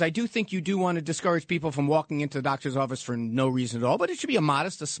co-payments, because I do think you do want to discourage people from walking into the doctor's office for no reason at all, but it should be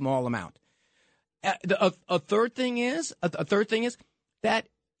a small amount. A third thing is that,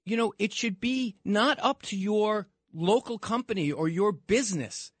 you know, it should be not up to your local company or your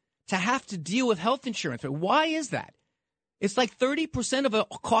business to have to deal with health insurance. But why is that? It's like 30% of the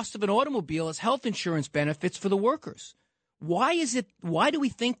cost of an automobile is health insurance benefits for the workers. Why do we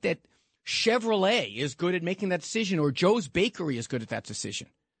think that Chevrolet is good at making that decision or Joe's Bakery is good at that decision?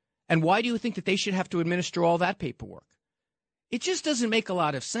 And why do you think that they should have to administer all that paperwork? It just doesn't make a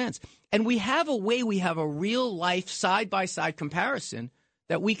lot of sense. And we have a real life side-by-side comparison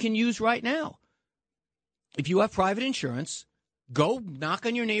that we can use right now. If you have private insurance, go knock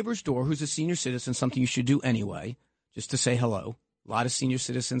on your neighbor's door who's a senior citizen, something you should do anyway, just to say hello. A lot of senior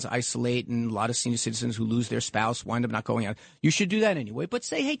citizens isolate, and a lot of senior citizens who lose their spouse wind up not going out. You should do that anyway. But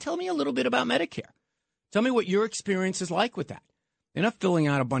say, hey, tell me a little bit about Medicare. Tell me what your experience is like with that. They're not filling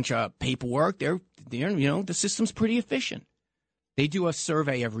out a bunch of paperwork. They're the system's pretty efficient. They do a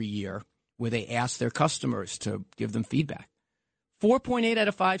survey every year where they ask their customers to give them feedback. 4.8 out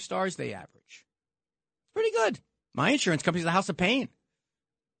of 5 stars they average. Pretty good. My insurance company's the house of pain.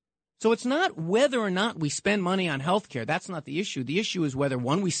 So it's not whether or not we spend money on health care. That's not the issue. The issue is whether,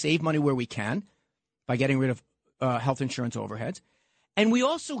 one, we save money where we can by getting rid of health insurance overheads. And we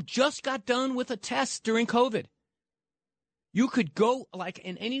also just got done with a test during COVID. You could go like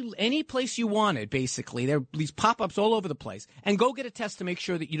in any place you wanted, basically. There are these pop-ups all over the place. And go get a test to make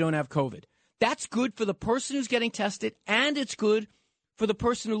sure that you don't have COVID. That's good for the person who's getting tested, and it's good for the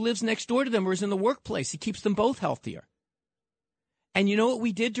person who lives next door to them or is in the workplace. It keeps them both healthier. And you know what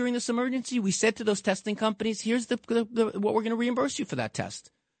we did during this emergency? We said to those testing companies, here's what we're going to reimburse you for that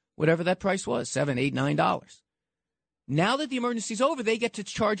test, whatever that price was, $7, $8, $9. Now that the emergency's over, they get to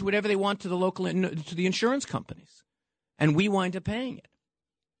charge whatever they want to the insurance companies, and we wind up paying it.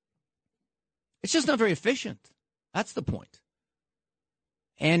 It's just not very efficient. That's the point.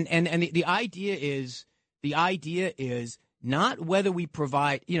 And the idea is not whether we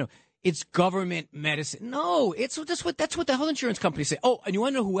provide, it's government medicine. No, that's what the health insurance companies say. Oh, and you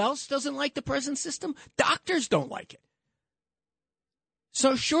want to know who else doesn't like the present system? Doctors don't like it.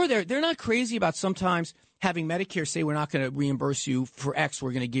 So sure, they're not crazy about sometimes having Medicare say we're not going to reimburse you for X,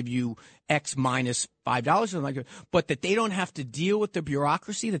 we're going to give you X minus $5 or something like that. But that they don't have to deal with the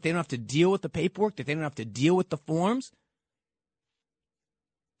bureaucracy, that they don't have to deal with the paperwork, that they don't have to deal with the forms.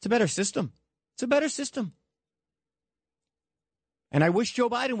 It's a better system. It's a better system. And I wish Joe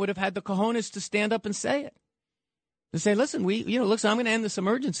Biden would have had the cojones to stand up and say it. To say, listen, listen, I'm going to end this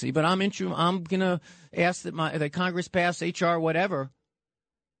emergency, but I'm going to ask that Congress pass HR whatever.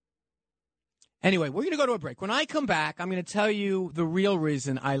 Anyway, we're going to go to a break. When I come back, I'm going to tell you the real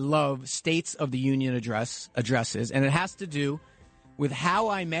reason I love States of the Union addresses, and it has to do with How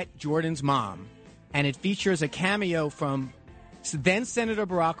I Met Jordan's Mom. And it features a cameo from then Senator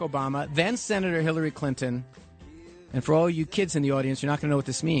Barack Obama, then Senator Hillary Clinton. And for all you kids in the audience, you're not going to know what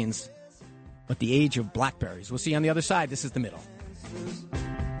this means, but the age of BlackBerries. We'll see you on the other side. This is The Middle.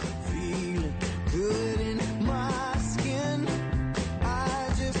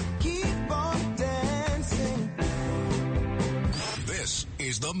 This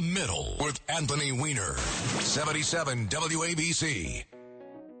is The Middle with Anthony Weiner, 77 WABC.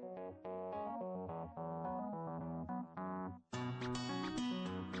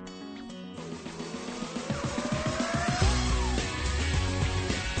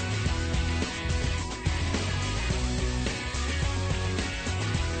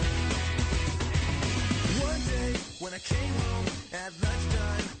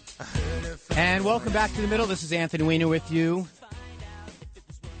 And welcome back to The Middle. This is Anthony Weiner with you.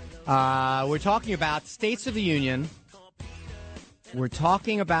 We're talking about States of the Union. We're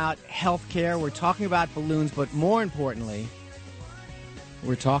talking about health care. We're talking about balloons. But more importantly,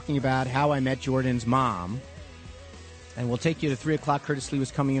 we're talking about How I Met Jordan's Mom. And we'll take you to 3 o'clock. Curtis Lee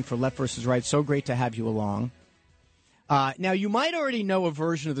was coming in for Left versus Right. So great to have you along. Now, you might already know a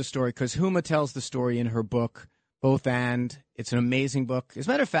version of the story because Huma tells the story in her book, Both And. It's an amazing book. As a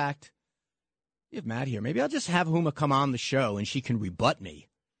matter of fact, you have Matt here. Maybe I'll just have Huma come on the show and she can rebut me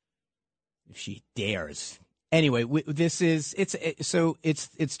if she dares. Anyway,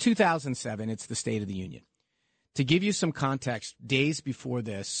 it's 2007. It's the State of the Union. To give you some context, days before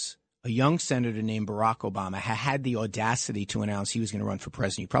this, a young senator named Barack Obama had the audacity to announce he was going to run for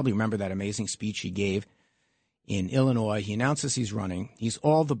president. You probably remember that amazing speech he gave in Illinois. He announces he's running. He's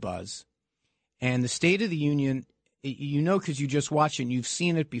all the buzz. And the State of the Union, you know, because you just watch it and you've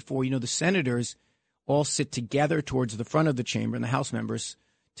seen it before, you know, the senators all sit together towards the front of the chamber and the House members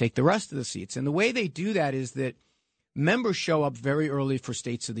take the rest of the seats. And the way they do that is that members show up very early for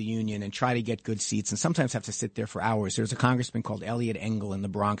States of the Union and try to get good seats and sometimes have to sit there for hours. There's a congressman called Elliot Engel in the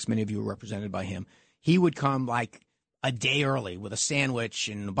Bronx. Many of you were represented by him. He would come like a day early with a sandwich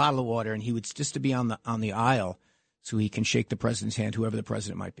and a bottle of water, and he would just to be on the aisle so he can shake the president's hand, whoever the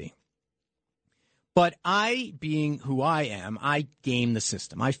president might be. But I, being who I am, I game the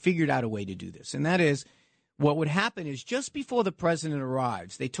system. I figured out a way to do this, and that is what would happen is just before the president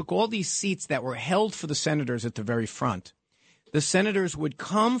arrives, they took all these seats that were held for the senators at the very front. The senators would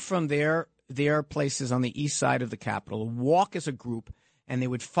come from their places on the east side of the Capitol, walk as a group, and they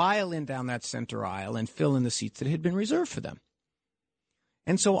would file in down that center aisle and fill in the seats that had been reserved for them.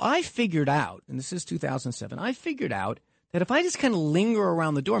 And so I figured out, and this is 2007, I figured out that if I just kind of linger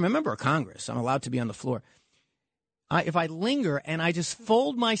around the door, I'm a member of Congress, I'm allowed to be on the floor. If I linger and I just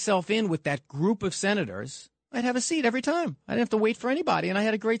fold myself in with that group of senators, I'd have a seat every time. I didn't have to wait for anybody, and I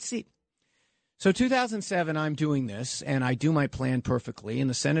had a great seat. So 2007, I'm doing this, and I do my plan perfectly, and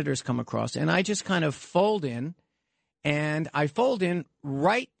the senators come across, and I just kind of fold in, and I fold in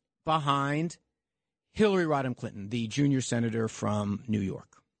right behind Hillary Rodham Clinton, the junior senator from New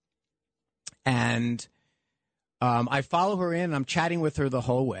York. And I follow her in, and I'm chatting with her the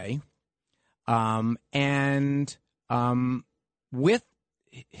whole way. With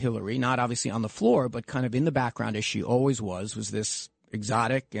Hillary, not obviously on the floor, but kind of in the background as she always was this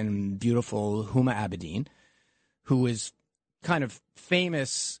exotic and beautiful Huma Abedin, who is kind of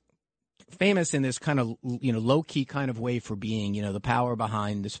famous in this kind of, you know, low-key kind of way for being, you know, the power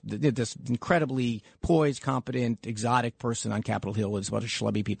behind this incredibly poised, competent, exotic person on Capitol Hill with a bunch of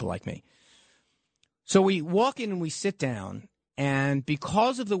schlubby people like me. So we walk in and we sit down, and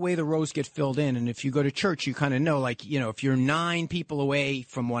because of the way the rows get filled in, and if you go to church, you kind of know, like, you know, if you're 9 people away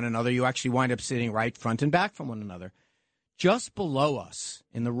from one another, you actually wind up sitting right front and back from one another. Just below us,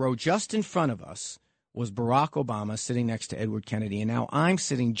 in the row just in front of us, was Barack Obama sitting next to Edward Kennedy, and now I'm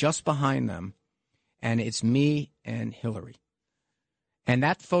sitting just behind them, and it's me and Hillary. And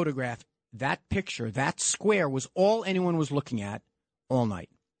that photograph, that picture, that square was all anyone was looking at all night.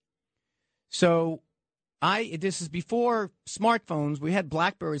 So this is before smartphones. We had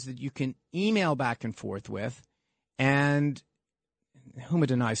BlackBerrys that you can email back and forth with, and Huma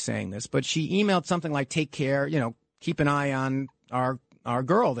denies saying this, but she emailed something like, take care, you know, keep an eye on our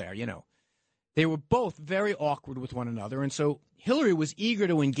girl there, you know. They were both very awkward with one another, and so Hillary was eager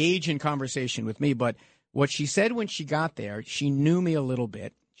to engage in conversation with me, but what she said when she got there, she knew me a little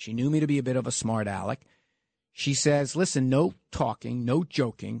bit. She knew me to be a bit of a smart aleck. She says, listen, no talking, no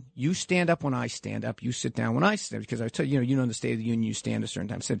joking. You stand up when I stand up. You sit down when I sit down. Because I tell you, in the State of the Union, you stand a certain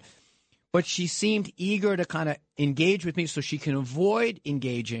time. I said, but she seemed eager to kind of engage with me so she can avoid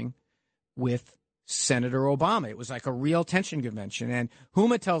engaging with Senator Obama. It was like a real tension convention. And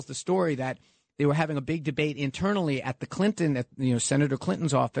Huma tells the story that they were having a big debate internally at Senator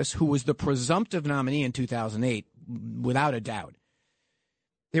Clinton's office, who was the presumptive nominee in 2008, without a doubt.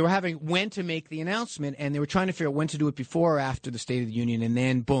 They were having when to make the announcement, and they were trying to figure out when to do it before or after the State of the Union, and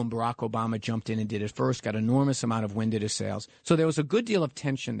then, boom, Barack Obama jumped in and did it first, got enormous amount of wind at his sails. So there was a good deal of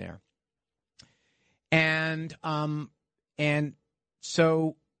tension there. And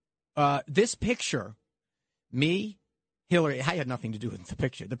so this picture, me, Hillary, I had nothing to do with the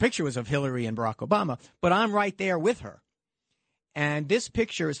picture. The picture was of Hillary and Barack Obama, but I'm right there with her. And this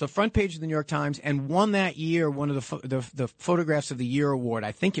picture is the front page of the New York Times and won that year one of the Photographs of the Year award.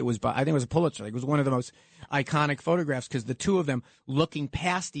 I think it was a Pulitzer. It was one of the most iconic photographs because the two of them looking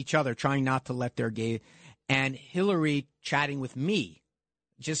past each other, trying not to let their gaze, and Hillary chatting with me,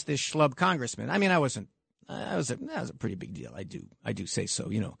 just this schlub congressman. I mean, that was a pretty big deal. I do say so.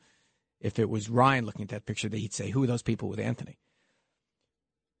 You know, if it was Ryan looking at that picture, he'd say, "Who are those people with Anthony?"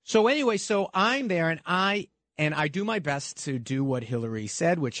 So anyway, so I'm there, and I do my best to do what Hillary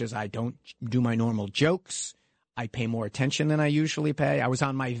said, which is I don't do my normal jokes. I pay more attention than I usually pay. I was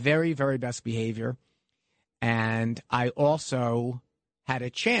on my very, very best behavior. And I also had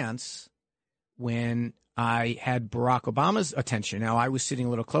a chance when I had Barack Obama's attention. Now, I was sitting a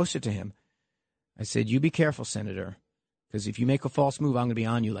little closer to him. I said, you be careful, Senator, because if you make a false move, I'm going to be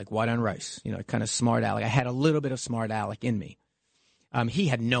on you like white on rice. You know, kind of smart aleck. I had a little bit of smart aleck in me. He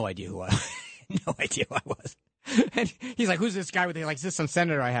had no idea who I was. And he's like, who's this guy with you? Like, is this some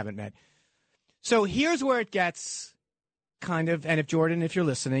senator I haven't met? So here's where it gets kind of, and if Jordan, if you're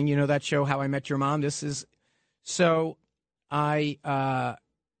listening, you know that show, How I Met Your Mom. This is, so I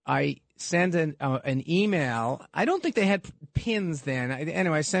send an email. I don't think they had pins then.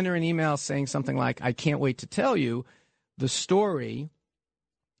 Anyway, I send her an email saying something like, I can't wait to tell you the story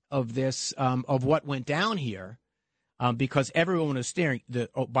of this, of what went down here, because everyone was staring. The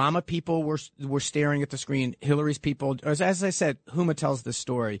Obama people were staring at the screen. Hillary's people, as I said, Huma tells this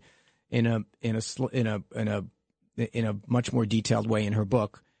story in a much more detailed way in her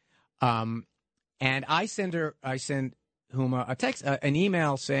book. And I send Huma a text, an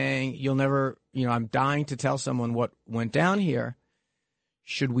email saying, you'll never, I'm dying to tell someone what went down here.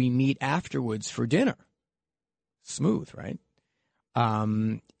 Should we meet afterwards for dinner? Smooth, right?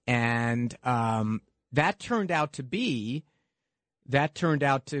 That turned out to be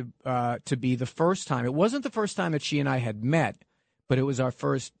the first time. It wasn't the first time that she and I had met, but it was our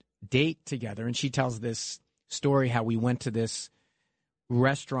first date together. And she tells this story how we went to this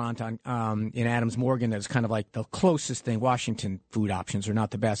restaurant in Adams Morgan that was kind of like the closest thing. Washington food options are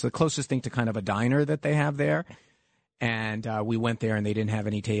not the best. The closest thing to kind of a diner that they have there. And we went there and they didn't have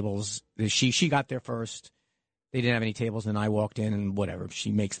any tables. She got there first. They didn't have any tables, and I walked in and whatever.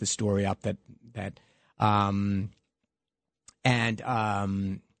 She makes the story up that I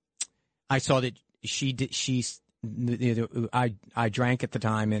saw that I drank at the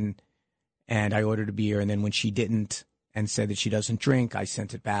time and I ordered a beer, and then when she didn't and said that she doesn't drink, I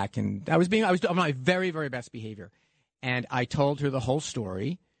sent it back, and I was on my very, very best behavior. And I told her the whole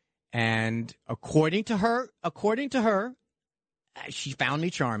story, and according to her, she found me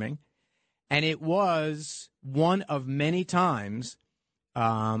charming. And it was one of many times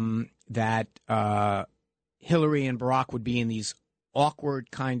that Hillary and Barack would be in these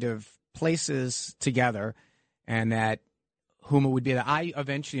awkward kind of places together, and that Huma would be there. I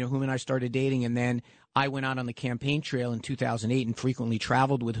eventually, Huma and I started dating, and then I went out on the campaign trail in 2008 and frequently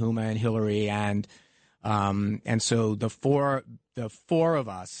traveled with Huma and Hillary, and so the four of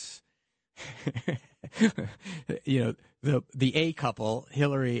us, the A couple,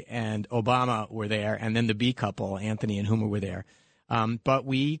 Hillary and Obama, were there, and then the B couple, Anthony and Huma, were there. But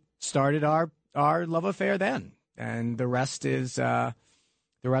we started our love affair then, and the rest is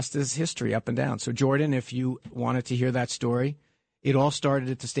history, up and down. So, Jordan, if you wanted to hear that story, it all started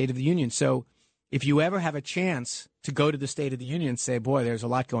at the State of the Union. So if you ever have a chance to go to the State of the Union and say, boy, there's a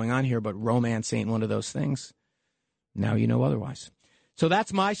lot going on here, but romance ain't one of those things, now you know otherwise. So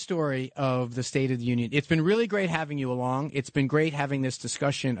that's my story of the State of the Union. It's been really great having you along. It's been great having this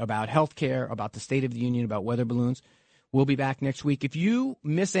discussion about health care, about the State of the Union, about weather balloons. We'll be back next week. If you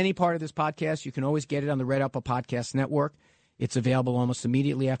miss any part of this podcast, you can always get it on the Red Apple Podcast Network. It's available almost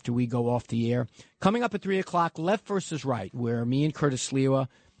immediately after we go off the air. Coming up at 3 o'clock, Left versus Right, where me and Curtis Sliwa,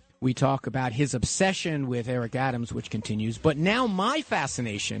 we talk about his obsession with Eric Adams, which continues. But now my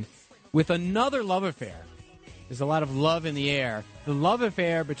fascination with another love affair. There's a lot of love in the air. The love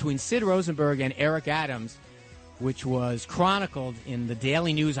affair between Sid Rosenberg and Eric Adams, which was chronicled in the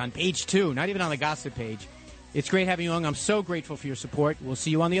Daily News on page 2, not even on the gossip page. It's great having you on. I'm so grateful for your support. We'll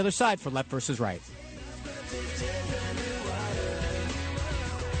see you on the other side for Left versus Right. Great,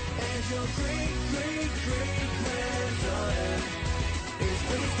 great, great, great.